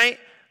there, right?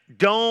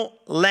 Don't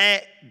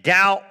let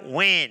doubt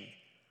win.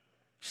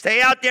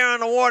 Stay out there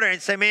on the water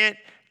and say, man,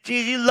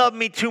 Jesus, you love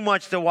me too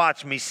much to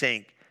watch me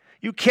sink.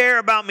 You care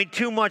about me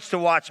too much to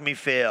watch me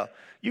fail.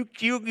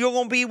 You're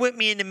going to be with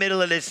me in the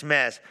middle of this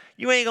mess.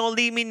 You ain't going to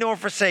leave me nor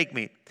forsake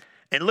me.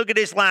 And look at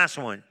this last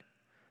one.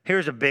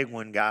 Here's a big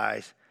one,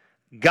 guys.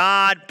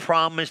 God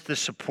promised to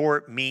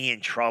support me in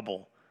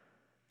trouble.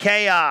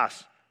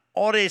 Chaos,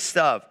 all this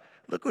stuff.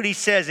 Look what he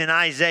says in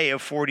Isaiah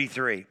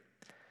 43.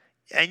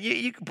 And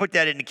you can put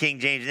that in the King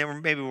James, and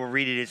then maybe we'll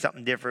read it in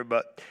something different.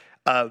 But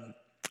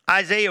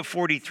Isaiah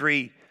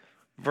 43,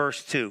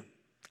 verse 2.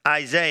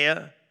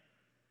 Isaiah,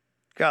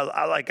 God,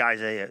 I like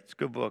Isaiah. It's a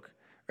good book,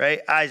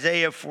 right?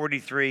 Isaiah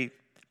 43,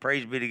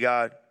 praise be to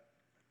God.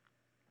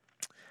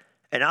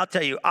 And I'll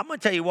tell you, I'm going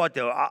to tell you what,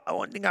 though.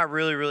 One thing I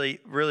really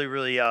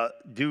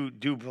do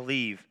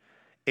believe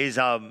is,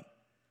 I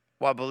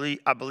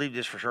believe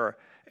this for sure.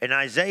 In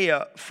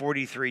Isaiah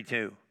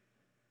 43:2,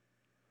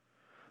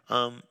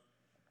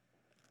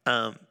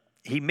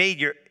 he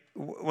made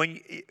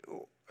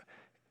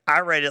I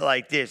read it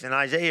like this. In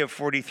Isaiah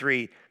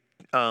 43,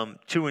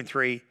 2 and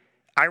 3,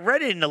 I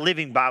read it in the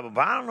Living Bible,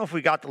 but I don't know if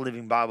we got the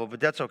Living Bible, but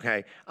that's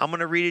okay. I'm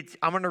going to read it.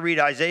 I'm going to read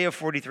Isaiah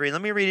 43.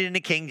 Let me read it in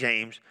the King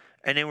James,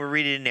 and then we'll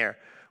read it in there.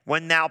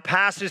 When thou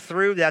passest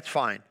through, that's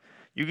fine.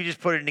 You can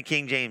just put it in the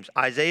King James.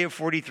 Isaiah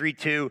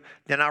 43:2,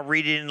 then I'll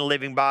read it in the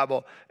Living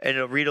Bible, and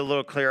it'll read a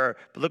little clearer.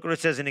 But look what it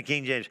says in the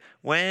King James.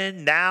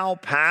 When thou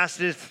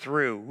passest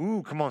through,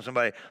 ooh, come on,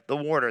 somebody, the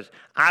waters,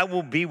 I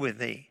will be with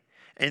thee.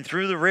 And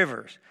through the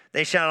rivers,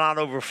 they shall not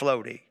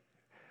overflow thee.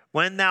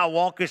 When thou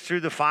walkest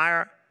through the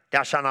fire,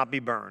 thou shalt not be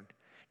burned.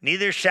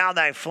 Neither shall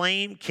thy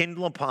flame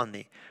kindle upon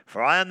thee.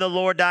 For I am the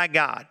Lord thy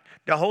God,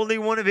 the Holy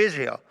One of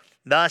Israel,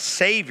 the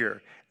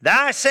Savior,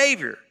 thy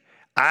Savior.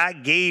 I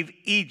gave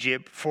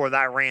Egypt for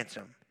thy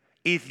ransom,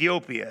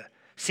 Ethiopia,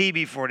 sea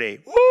before thee.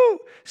 Woo!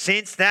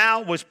 Since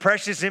thou was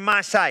precious in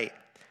my sight,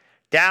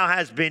 thou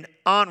hast been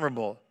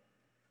honorable,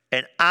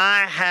 and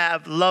I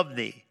have loved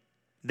thee.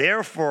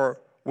 Therefore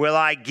will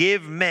I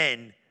give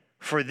men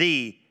for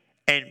thee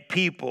and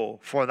people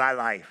for thy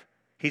life.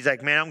 He's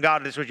like, man, I'm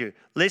God this with you.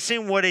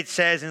 Listen what it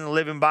says in the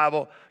Living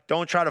Bible.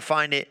 Don't try to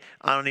find it.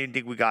 I don't even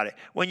think we got it.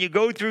 When you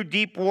go through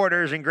deep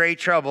waters and great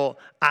trouble,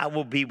 I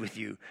will be with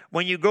you.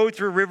 When you go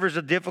through rivers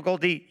of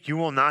difficulty, you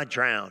will not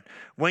drown.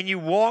 When you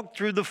walk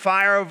through the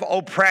fire of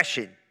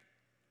oppression,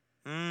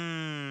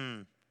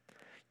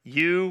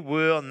 you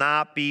will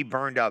not be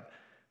burned up.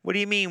 What do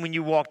you mean when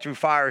you walk through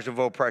fires of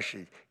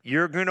oppression?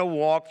 You're going to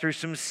walk through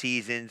some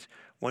seasons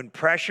when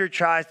pressure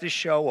tries to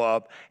show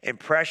up, and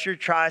pressure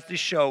tries to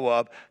show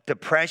up to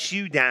press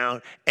you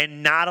down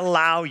and not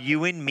allow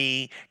you and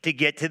me to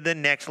get to the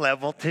next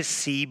level to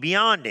see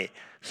beyond it.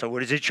 So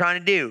what is it trying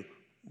to do?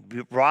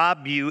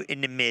 Rob you in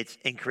the midst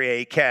and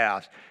create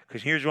chaos.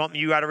 Because here's what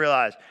you got to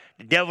realize.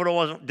 The devil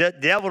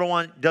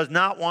does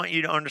not want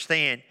you to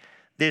understand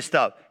this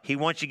stuff. He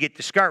wants you to get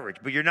discouraged,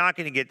 but you're not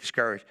going to get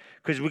discouraged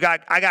because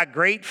I got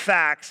great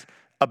facts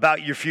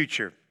about your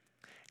future.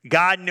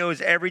 God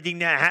knows everything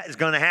that is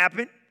going to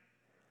happen.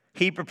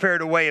 He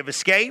prepared a way of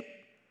escape.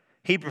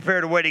 He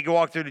prepared a way to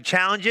walk through the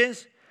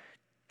challenges.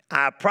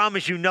 I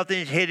promise you nothing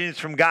is hidden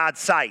from God's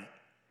sight.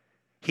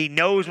 He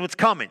knows what's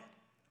coming,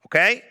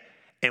 okay?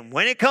 And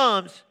when it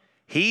comes,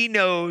 he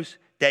knows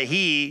that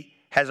he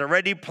has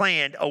already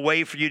planned a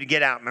way for you to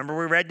get out. Remember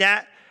we read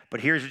that?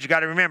 But here's what you got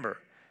to remember.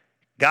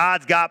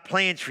 God's got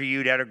plans for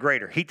you that are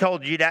greater. He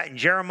told you that in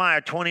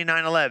Jeremiah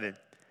 29:11.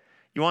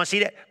 You want to see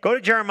that? Go to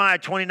Jeremiah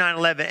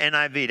 29:11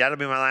 NIV. That'll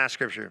be my last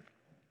scripture.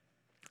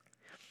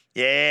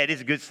 Yeah, this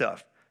is good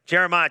stuff.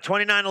 Jeremiah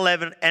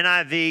 29:11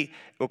 NIV.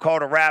 We'll call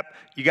it a wrap.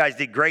 You guys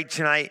did great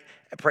tonight.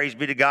 Praise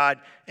be to God.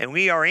 And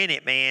we are in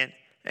it, man.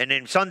 And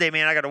then Sunday,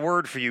 man, I got a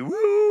word for you.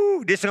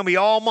 Woo! This is going to be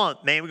all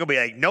month, man. We're going to be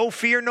like, no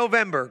fear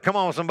November. Come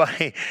on,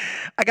 somebody.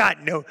 I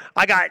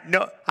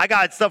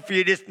got stuff for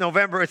you this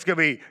November. It's going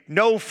to be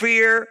no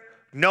fear,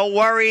 no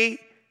worry.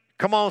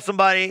 Come on,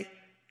 somebody.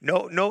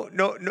 No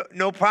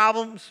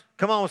problems.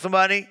 Come on,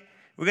 somebody.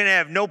 We're going to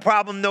have no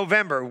problem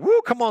November.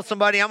 Woo, come on,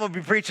 somebody. I'm going to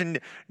be preaching.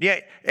 Yeah,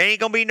 it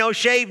ain't going to be no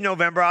shave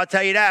November. I'll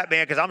tell you that,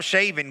 man, because I'm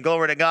shaving.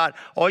 Glory to God.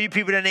 All you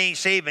people that ain't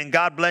shaving,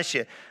 God bless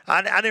you.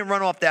 I didn't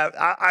run off that.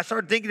 I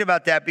started thinking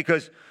about that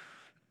because,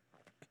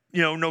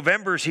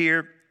 November's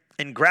here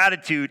in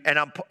gratitude, and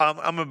I'm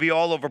going to be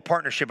all over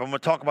partnership. I'm going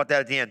to talk about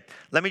that at the end.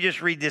 Let me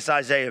just read this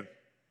Isaiah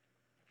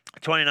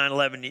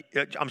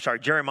 29:11. I'm sorry,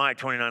 Jeremiah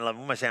 29:11.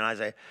 What am I saying,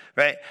 Isaiah?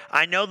 Right?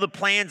 I know the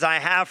plans I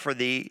have for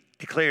thee,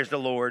 declares the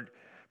Lord.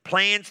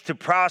 Plans to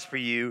prosper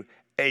you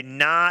and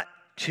not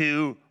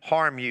to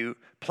harm you.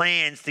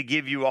 Plans to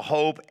give you a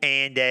hope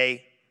and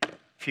a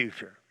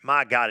future.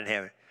 My God in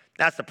heaven.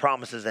 That's the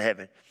promises of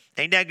heaven.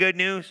 Ain't that good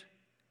news?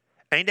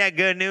 Ain't that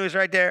good news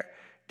right there?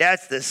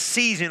 That's the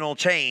seasonal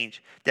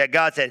change that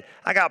God said,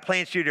 I got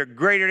plans for you. They're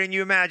greater than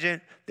you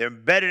imagine. They're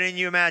better than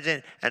you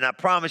imagine. And I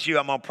promise you,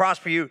 I'm going to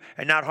prosper you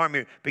and not harm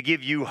you, but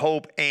give you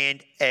hope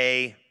and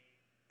a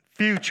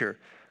future.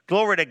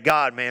 Glory to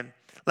God, man.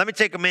 Let me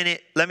take a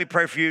minute. Let me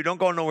pray for you. Don't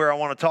go nowhere. I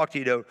want to talk to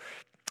you, though.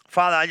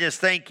 Father, I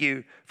just thank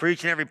you for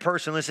each and every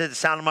person listening to the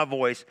sound of my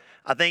voice.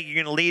 I think you're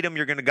going to lead them.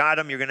 You're going to guide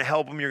them. You're going to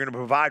help them. You're going to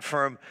provide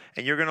for them.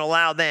 And you're going to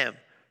allow them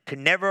to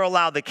never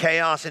allow the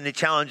chaos and the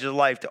challenges of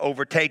life to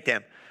overtake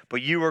them.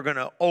 But you are going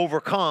to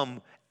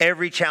overcome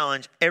every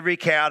challenge, every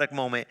chaotic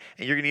moment,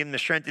 and you're going to give them the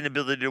strength and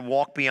ability to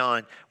walk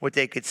beyond what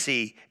they could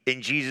see.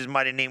 In Jesus'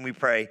 mighty name we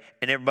pray.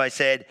 And everybody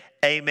said,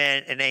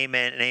 amen and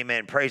amen and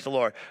amen. Praise the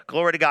Lord.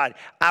 Glory to God.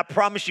 I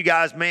promise you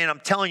guys, man,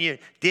 I'm telling you,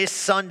 this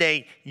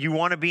Sunday, you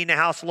want to be in the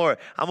house of the Lord.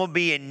 I'm going to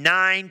be in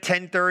 9,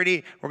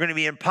 10:30. We're going to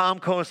be in Palm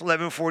Coast,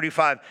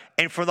 11:45.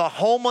 And for the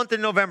whole month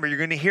of November, you're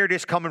going to hear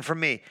this coming from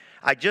me.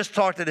 I just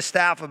talked to the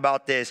staff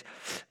about this.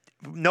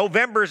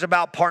 November is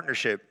about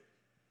partnership.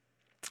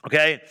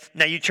 Okay?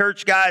 Now, you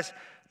church guys,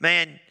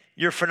 man,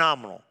 you're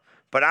phenomenal.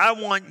 but I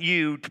want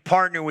you to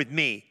partner with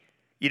me.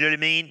 You know what I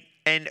mean?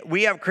 And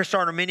we have Chris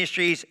Sarno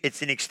Ministries.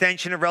 It's an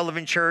extension of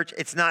Relevant Church.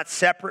 It's not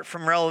separate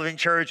from Relevant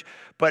Church,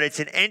 but it's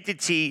an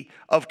entity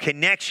of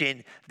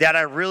connection that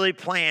I really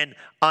plan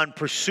on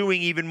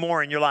pursuing even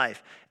more in your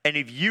life. And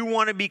if you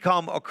want to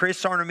become a Chris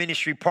Sarno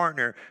Ministry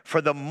partner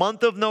for the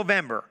month of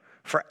November,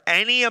 for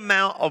any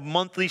amount of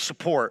monthly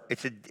support,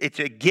 it's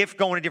a gift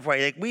going a different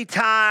way. Like we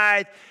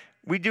tithe,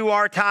 we do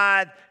our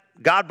tithe.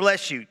 God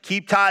bless you.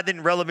 Keep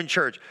tithing, Relevant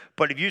Church.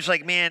 But if you're just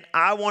like, man,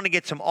 I want to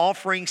get some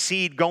offering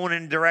seed going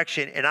in a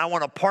direction, and I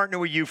want to partner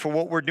with you for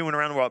what we're doing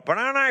around the world. But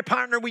aren't I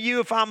partner with you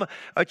if I'm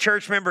a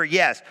church member?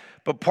 Yes.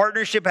 But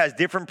partnership has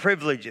different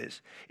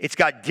privileges. It's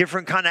got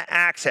different kind of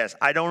access.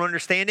 I don't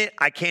understand it.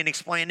 I can't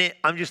explain it.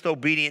 I'm just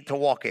obedient to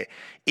walk it.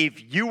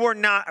 If you are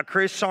not a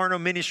Chris Sarno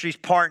Ministries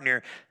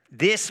partner,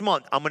 this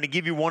month, I'm going to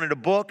give you one of the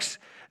books.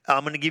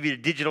 I'm going to give you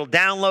the digital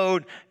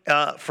download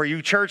for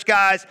you church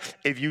guys.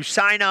 If you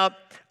sign up,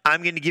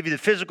 I'm going to give you the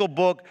physical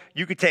book.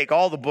 You could take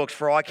all the books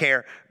for all I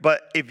care.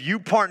 But if you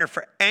partner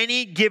for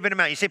any given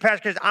amount, you say,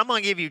 Pastor Chris, I'm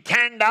going to give you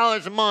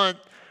 $10 a month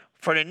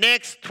for the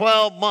next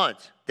 12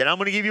 months. Then I'm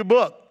going to give you a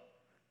book.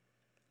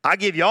 I'll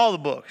give you all the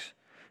books.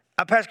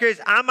 Pastor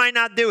Chris, I might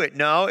not do it.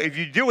 No, if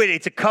you do it,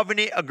 it's a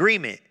covenant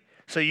agreement.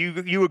 So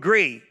you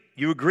agree.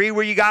 You agree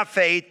where you got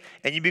faith,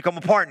 and you become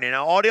a partner.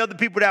 Now, all the other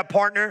people that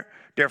partner,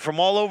 they're from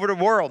all over the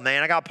world,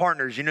 man. I got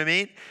partners, you know what I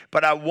mean?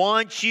 But I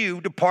want you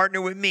to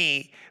partner with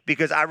me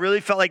because I really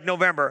felt like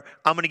November,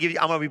 I'm going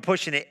to be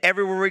pushing it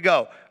everywhere we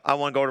go. I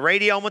want to go to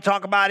radio, I'm going to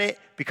talk about it,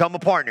 become a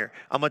partner.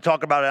 I'm going to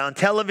talk about it on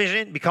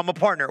television, become a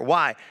partner.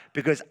 Why?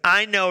 Because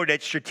I know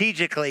that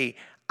strategically,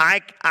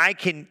 I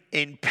can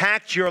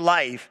impact your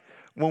life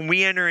when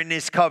we enter in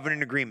this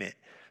covenant agreement.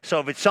 So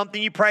if it's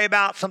something you pray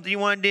about, something you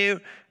want to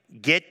do,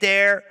 get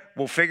there.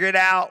 We'll figure it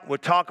out. We'll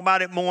talk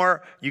about it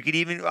more. You could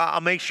even, I'll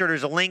make sure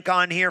there's a link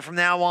on here from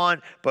now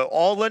on. But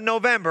all in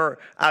November,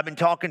 I've been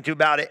talking to you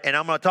about it, and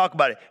I'm going to talk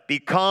about it.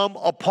 Become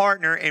a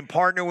partner and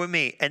partner with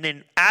me. And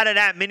then out of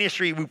that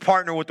ministry, we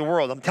partner with the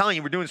world. I'm telling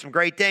you, we're doing some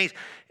great things.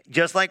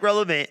 Just like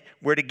Relevant,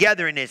 we're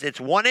together in this. It's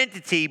one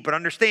entity, but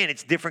understand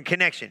it's different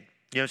connection.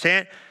 You know what I'm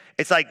saying?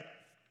 It's like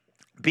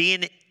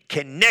being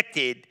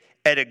connected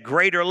at a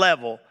greater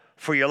level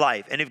for your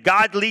life. And if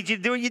God leads you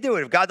to do it, you do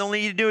it. If God don't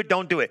lead you to do it,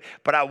 don't do it.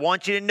 But I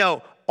want you to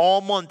know all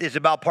month is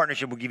about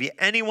partnership. We'll give you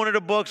any one of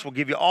the books. We'll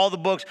give you all the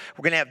books.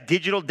 We're going to have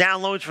digital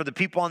downloads for the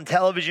people on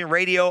television,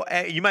 radio.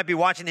 You might be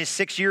watching this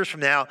 6 years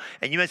from now,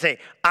 and you might say,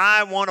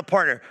 I want a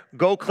partner.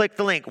 Go click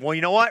the link. Well,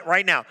 you know what?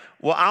 Right now.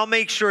 Well, I'll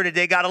make sure that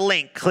they got a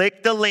link.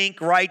 Click the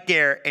link right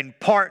there and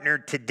partner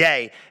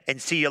today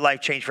and see your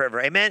life change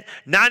forever. Amen?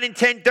 9 and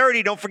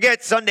 10:30. Don't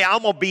forget, Sunday,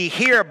 I'm going to be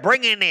here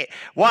bringing it.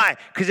 Why?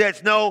 Because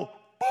there's no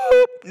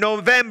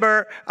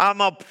November, I'm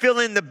fill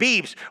in the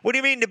beeps. What do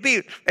you mean the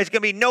beeps? It's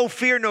going to be no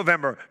fear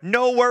November,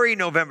 no worry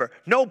November,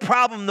 no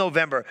problem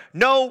November,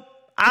 no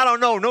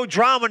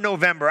drama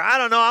November. I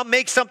don't know. I'll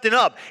make something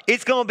up.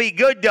 It's going to be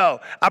good though.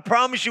 I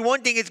promise you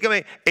one thing, it's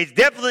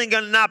definitely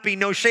going to not be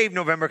no shave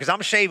November because I'm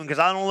shaving because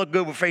I don't look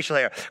good with facial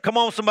hair. Come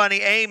on,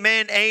 somebody.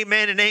 Amen,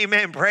 amen, and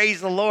amen. Praise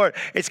the Lord.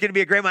 It's going to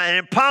be a great month. And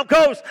in Palm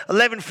Coast,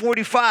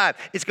 11:45.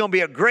 It's going to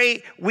be a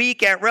great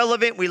week at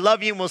Relevant. We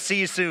love you and we'll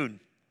see you soon.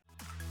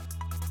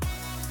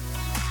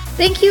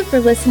 Thank you for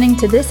listening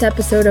to this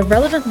episode of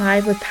Relevant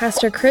Live with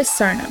Pastor Chris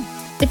Sarno.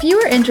 If you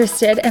are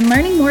interested in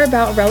learning more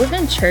about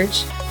Relevant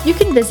Church, you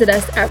can visit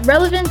us at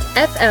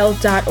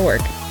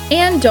relevantfl.org.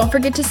 And don't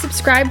forget to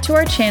subscribe to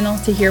our channel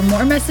to hear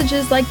more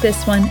messages like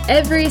this one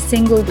every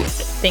single week.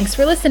 Thanks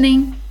for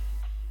listening.